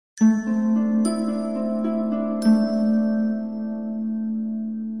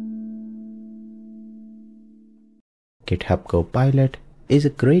GitHub Copilot is a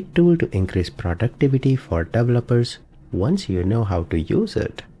great tool to increase productivity for developers once you know how to use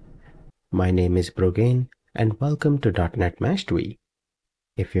it. My name is Brogain and welcome to .NET Mastery.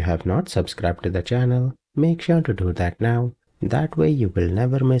 If you have not subscribed to the channel, make sure to do that now. That way you will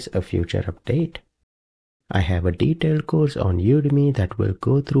never miss a future update. I have a detailed course on Udemy that will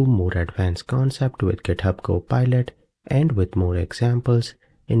go through more advanced concepts with GitHub Copilot and with more examples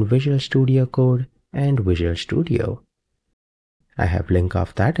in Visual Studio Code and Visual Studio. I have link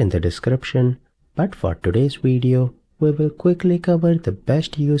of that in the description, but for today's video, we will quickly cover the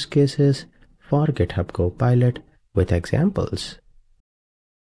best use cases for GitHub Copilot with examples.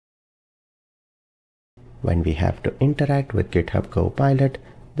 When we have to interact with GitHub Copilot,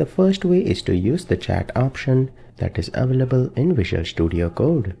 the first way is to use the chat option that is available in Visual Studio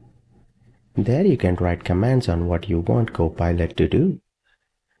Code. There you can write commands on what you want Copilot to do.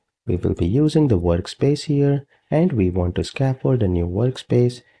 We will be using the workspace here, and we want to scaffold a new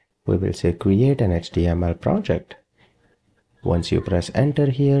workspace. We will say create an HTML project. Once you press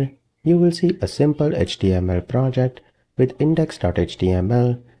enter here, you will see a simple HTML project with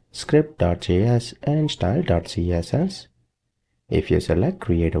index.html, script.js and style.css. If you select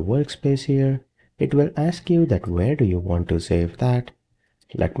create a workspace here, it will ask you that where do you want to save that.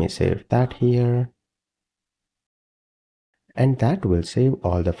 Let me save that here. And that will save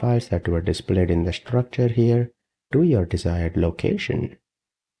all the files that were displayed in the structure here to your desired location.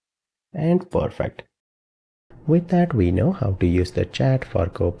 And perfect. With that, we know how to use the chat for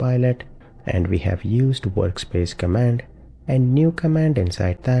Copilot, and we have used workspace command and new command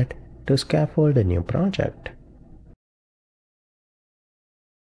inside that to scaffold a new project.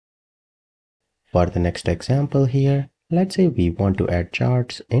 For the next example here, let's say we want to add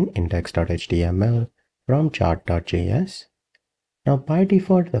charts in index.html from chart.js. Now by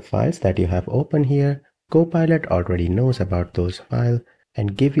default, the files that you have open here, Copilot already knows about those files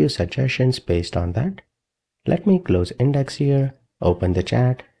and give you suggestions based on that. Let me close index here, open the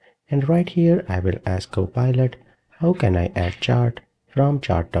chat, and right here I will ask Copilot, how can I add chart from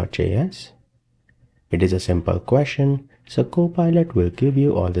chart.js? It is a simple question, so Copilot will give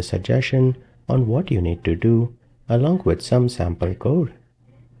you all the suggestion on what you need to do along with some sample code.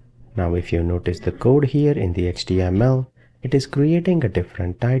 Now if you notice the code here in the HTML, it is creating a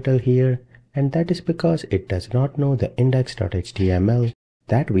different title here, and that is because it does not know the index.html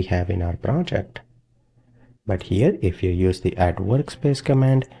that we have in our project. But here, if you use the add workspace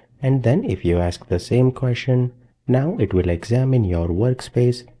command, and then if you ask the same question, now it will examine your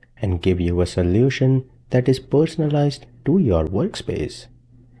workspace and give you a solution that is personalized to your workspace.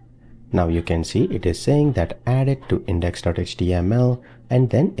 Now you can see it is saying that add it to index.html,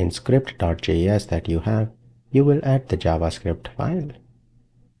 and then in script.js that you have, you will add the JavaScript file.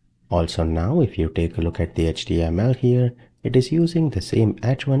 Also now if you take a look at the HTML here, it is using the same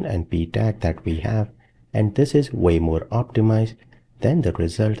h1 and p tag that we have, and this is way more optimized than the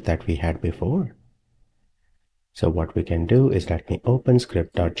result that we had before. So what we can do is let me open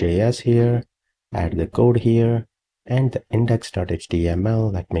script.js here, add the code here, and the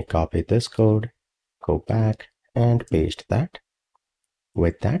index.html, let me copy this code, go back and paste that.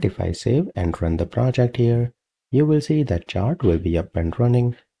 With that, if I save and run the project here, you will see that chart will be up and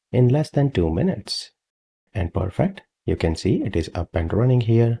running in less than 2 minutes. And perfect, you can see it is up and running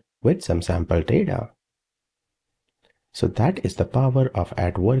here with some sample data. So that is the power of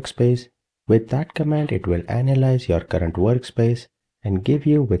add workspace. With that command, it will analyze your current workspace and give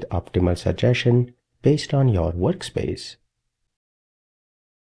you with optimal suggestion based on your workspace.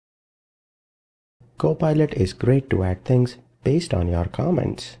 Copilot is great to add things based on your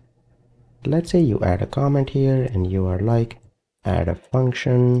comments. Let's say you add a comment here and you are like, add a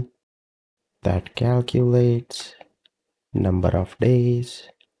function that calculates number of days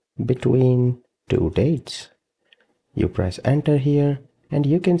between two dates. You press enter here and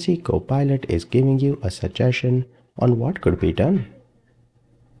you can see Copilot is giving you a suggestion on what could be done.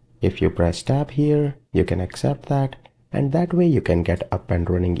 If you press tab here, you can accept that, and that way you can get up and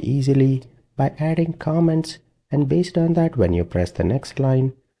running easily by adding comments, and based on that when you press the next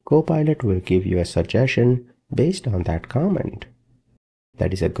line, Copilot will give you a suggestion based on that comment.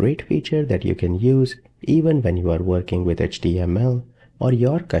 That is a great feature that you can use even when you are working with HTML or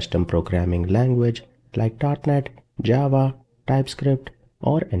your custom programming language like .NET, Java, TypeScript,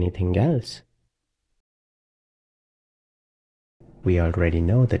 or anything else. We already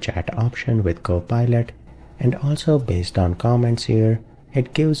know the chat option with Copilot, and also based on comments here,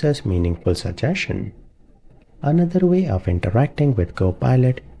 it gives us meaningful suggestion. Another way of interacting with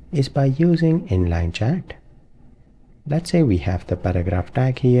Copilot is by using inline chat. Let's say we have the paragraph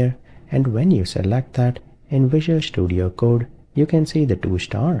tag here, and when you select that, in Visual Studio Code, you can see the 2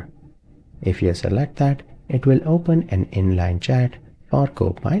 star. If you select that, it will open an inline chat for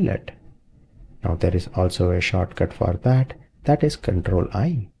Copilot. Now there is also a shortcut for that is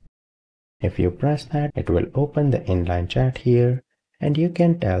Ctrl-I. If you press that, it will open the inline chat here, and you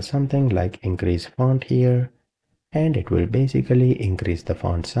can tell something like increase font here, and it will basically increase the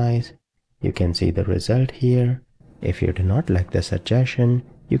font size. You can see the result here. If you do not like the suggestion,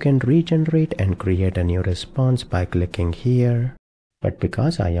 you can regenerate and create a new response by clicking here. But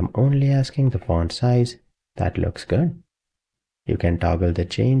because I am only asking the font size, that looks good. You can toggle the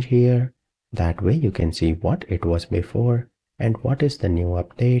change here. That way you can see what it was before and what is the new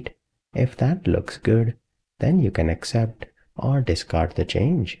update. If that looks good, then you can accept or discard the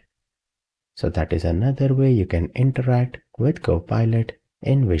change. So that is another way you can interact with Copilot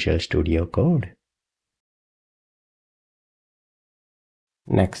in Visual Studio Code.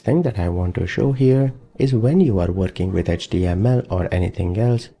 Next thing that I want to show here is when you are working with HTML or anything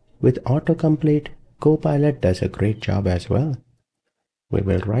else, with autocomplete, Copilot does a great job as well. We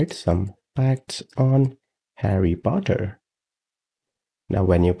will write some facts on Harry Potter. Now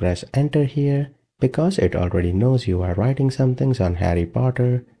when you press enter here, because it already knows you are writing some things on Harry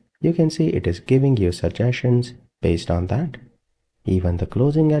Potter, you can see it is giving you suggestions based on that. Even the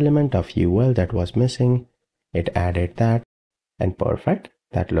closing element of UL that was missing, it added that, and perfect,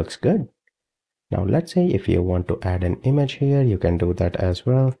 that looks good. Now let's say if you want to add an image here, you can do that as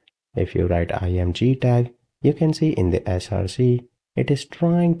well. If you write img tag, you can see in the src, it is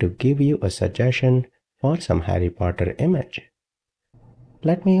trying to give you a suggestion for some Harry Potter image.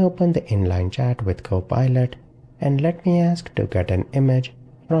 Let me open the inline chat with Copilot and let me ask to get an image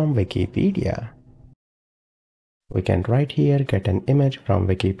from Wikipedia. We can write here get an image from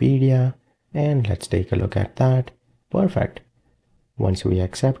Wikipedia, and let's take a look at that. Perfect. Once we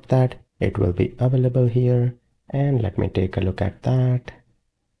accept that, it will be available here, and let me take a look at that.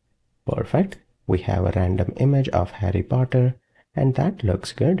 Perfect. We have a random image of Harry Potter, and that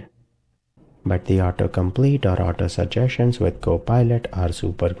looks good. But the autocomplete or auto suggestions with Copilot are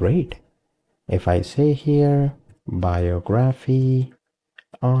super great. If I say here, biography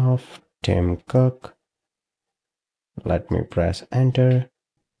of Tim Cook, let me press enter,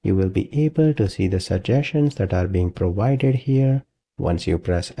 you will be able to see the suggestions that are being provided here once you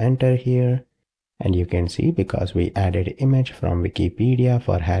press enter here. And you can see because we added image from Wikipedia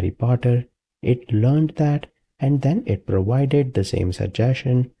for Harry Potter, it learned that and then it provided the same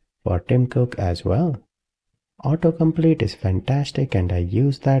suggestion for Tim Cook as well. Autocomplete is fantastic and I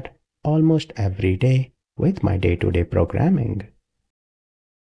use that almost every day with my day-to-day programming.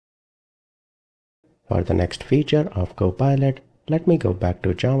 For the next feature of Copilot, let me go back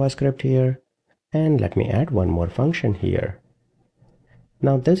to JavaScript here and let me add one more function here.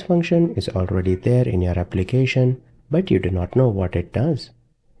 Now this function is already there in your application, but you do not know what it does.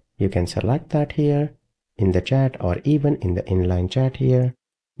 You can select that here in the chat or even in the inline chat here.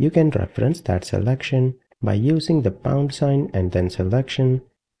 You can reference that selection by using the pound sign and then selection,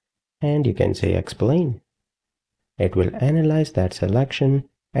 and you can say explain. It will analyze that selection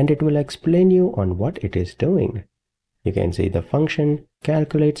and it will explain you on what it is doing. You can see the function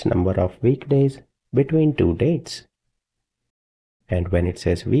calculates number of weekdays between 2 dates. And when it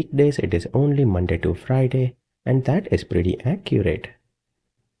says weekdays, it is only Monday to Friday, and that is pretty accurate.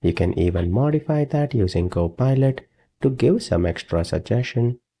 You can even modify that using Copilot to give some extra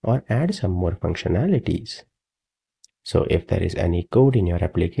suggestion or add some more functionalities. So if there is any code in your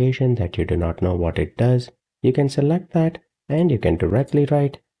application that you do not know what it does, you can select that and you can directly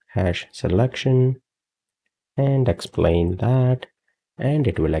write #selection and explain that, and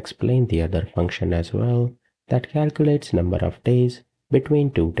it will explain the other function as well that calculates number of days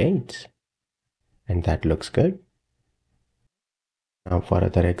between 2 dates. And that looks good. Now for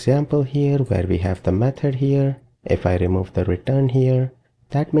other example here where we have the method here, if I remove the return here,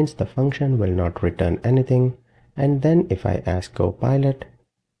 that means the function will not return anything. And then if I ask Copilot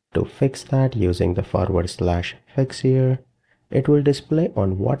to fix that using the /fix here, it will display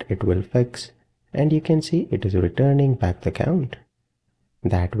on what it will fix, and you can see it is returning back the count.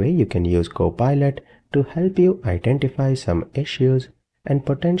 That way you can use Copilot to help you identify some issues and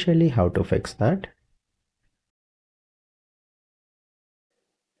potentially how to fix that.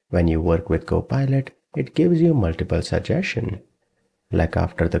 When you work with Copilot, it gives you multiple suggestions. Like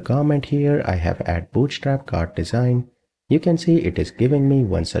after the comment here, I have add bootstrap card design. You can see it is giving me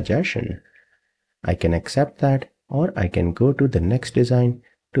one suggestion. I can accept that, or I can go to the next design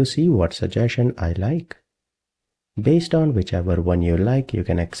to see what suggestion I like. Based on whichever one you like, you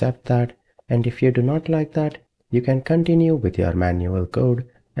can accept that, and if you do not like that, you can continue with your manual code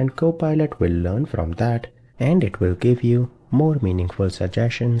and Copilot will learn from that and it will give you more meaningful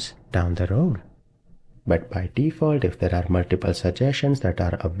suggestions down the road. But by default, if there are multiple suggestions that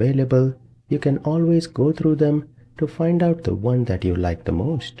are available, you can always go through them to find out the one that you like the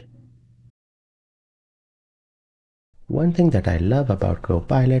most. One thing that I love about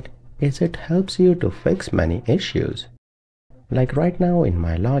Copilot is it helps you to fix many issues. Like right now in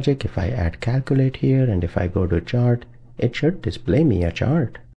my logic, if I add calculate here and if I go to chart, it should display me a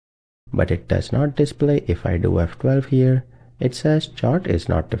chart. But it does not display if I do F12 here. It says chart is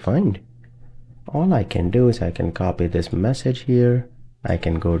not defined. All I can do is I can copy this message here, I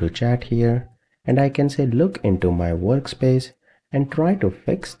can go to chat here, and I can say look into my workspace and try to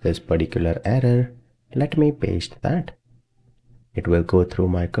fix this particular error. Let me paste that. It will go through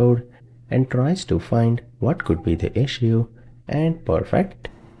my code and tries to find what could be the issue, and perfect.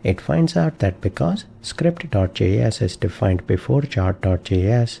 It finds out that because script.js is defined before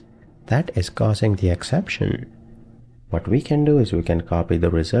chart.js, that is causing the exception. What we can do is we can copy the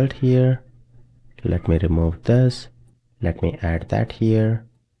result here. Let me remove this. Let me add that here.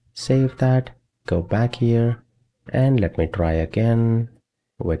 Save that. Go back here. And let me try again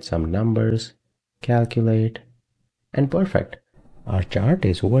with some numbers. Calculate. And perfect. Our chart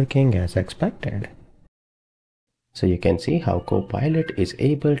is working as expected. So you can see how Copilot is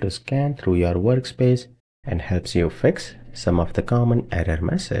able to scan through your workspace and helps you fix some of the common error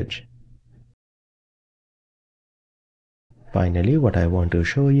message. Finally, what I want to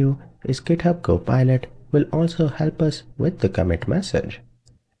show you is GitHub Copilot will also help us with the commit message.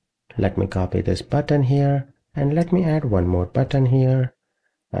 Let me copy this button here and let me add one more button here.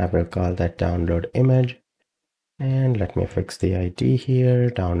 I will call that download image. And let me fix the ID here,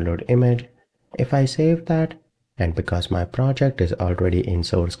 download image. If I save that, and because my project is already in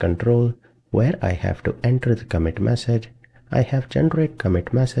source control, where I have to enter the commit message, I have generate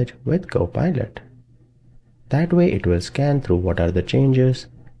commit message with Copilot. That way it will scan through what are the changes,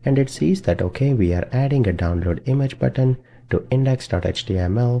 and it sees that okay, we are adding a download image button to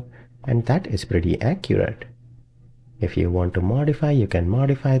index.html, and that is pretty accurate. If you want to modify, you can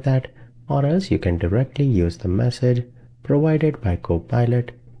modify that, or else you can directly use the message provided by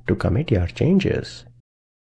Copilot to commit your changes.